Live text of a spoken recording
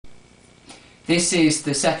This is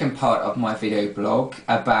the second part of my video blog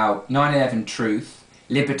about 9/11 truth,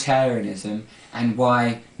 libertarianism, and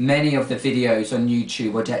why many of the videos on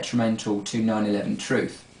YouTube are detrimental to 9/11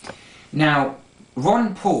 truth. Now,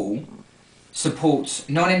 Ron Paul supports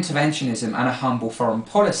non-interventionism and a humble foreign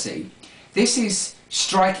policy. This is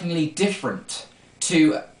strikingly different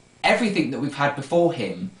to everything that we've had before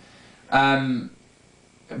him,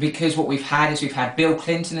 because what we've had Bill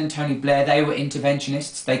Clinton and Tony Blair. They were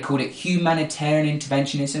interventionists. They called it humanitarian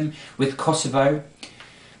interventionism with Kosovo.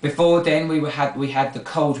 Before then we had the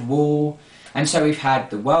Cold War, and so we've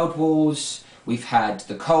had the World Wars, we've had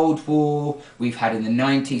the Cold War, we've had in the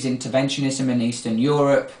 90s interventionism in Eastern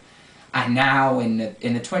Europe, and now in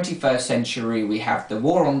the 21st century we have the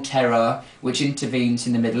War on Terror, which intervenes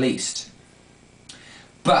in the Middle East.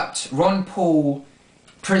 But Ron Paul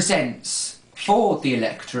presents for the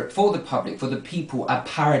electorate, for the public, for the people, a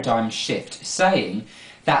paradigm shift, saying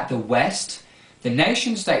that the West, the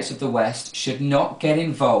nation states of the West, should not get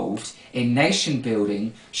involved in nation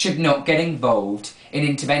building, should not get involved in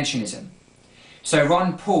interventionism. So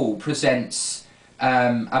Ron Paul presents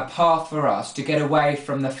a path for us to get away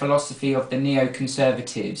from the philosophy of the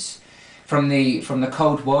neoconservatives, from the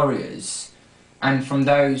Cold Warriors, and from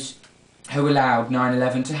those who allowed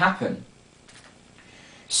 9/11 to happen.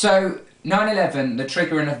 So 9/11, the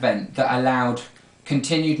trigger and event that allowed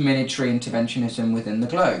continued military interventionism within the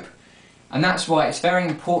globe. And that's why it's very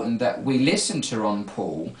important that we listen to Ron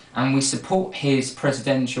Paul and we support his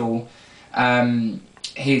presidential, as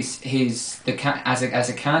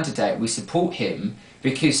a candidate. We support him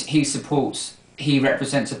because he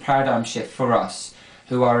represents a paradigm shift for us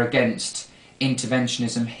who are against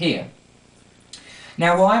interventionism here.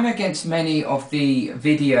 Now, why I'm against many of the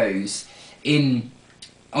videos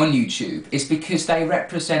on YouTube is because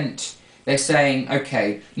they're saying,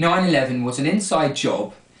 okay, 9/11 was an inside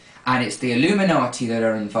job, and it's the Illuminati that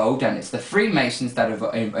are involved, and it's the Freemasons that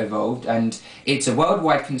are involved, and it's a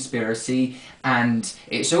worldwide conspiracy, and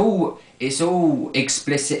it's all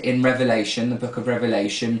explicit in Revelation, the book of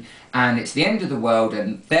Revelation, and it's the end of the world,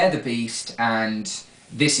 and they're the beast, and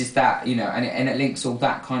this is that, you know, and it links all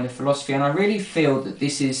that kind of philosophy. And I really feel that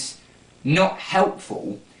this is not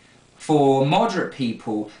helpful for moderate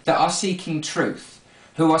people that are seeking truth,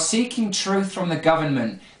 who are seeking truth from the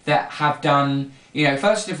government that have done, you know,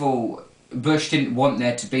 first of all, Bush didn't want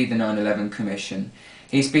there to be the 9/11 Commission.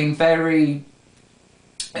 He's been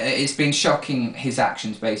it's been shocking, his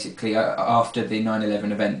actions basically after the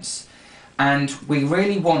 9/11 events. And we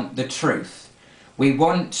really want the truth. We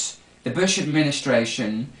want the Bush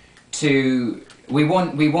administration to, we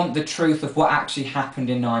want the truth of what actually happened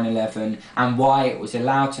in 9/11 and why it was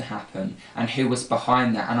allowed to happen and who was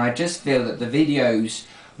behind that. And I just feel that the videos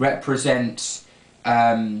represent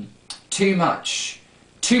too much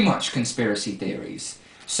conspiracy theories.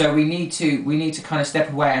 So we need to kind of step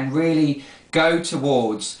away and really go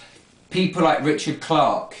towards people like Richard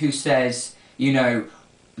Clarke, who says, you know,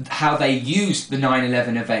 how they used the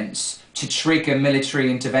 9/11 events to trigger military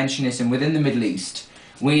interventionism within the Middle East.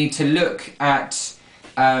 We need to look at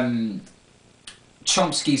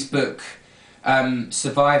Chomsky's book,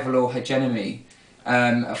 Survival or Hegemony,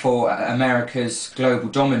 for America's global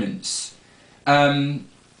dominance.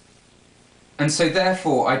 And so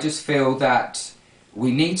therefore I just feel that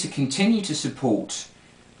we need to continue to support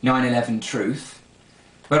 9/11 truth,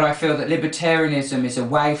 but I feel that libertarianism is a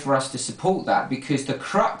way for us to support that, because the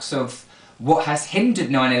crux of what has hindered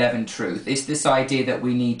 9/11 truth is this idea that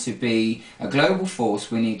we need to be a global force,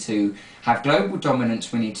 we need to have global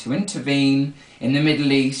dominance, we need to intervene in the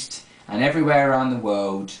Middle East and everywhere around the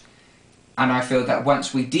world. And I feel that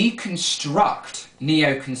once we deconstruct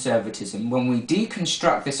neoconservatism, when we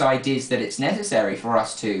deconstruct this idea that it's necessary for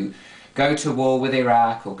us to go to war with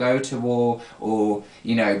Iraq, or go to war, or,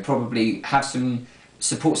 you know, probably have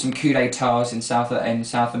support some coup d'etats in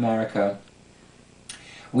South America,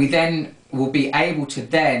 we then will be able to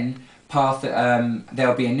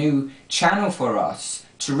there'll be a new channel for us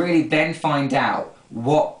to really then find out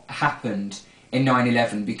what happened in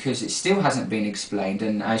 9/11, because it still hasn't been explained.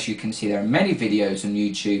 And as you can see, there are many videos on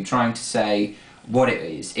YouTube trying to say what it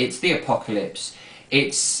is. It's the apocalypse,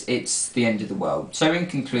 it's the end of the world. So in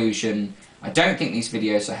conclusion, I don't think these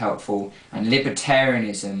videos are helpful, and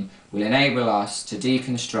libertarianism will enable us to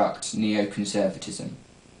deconstruct neoconservatism.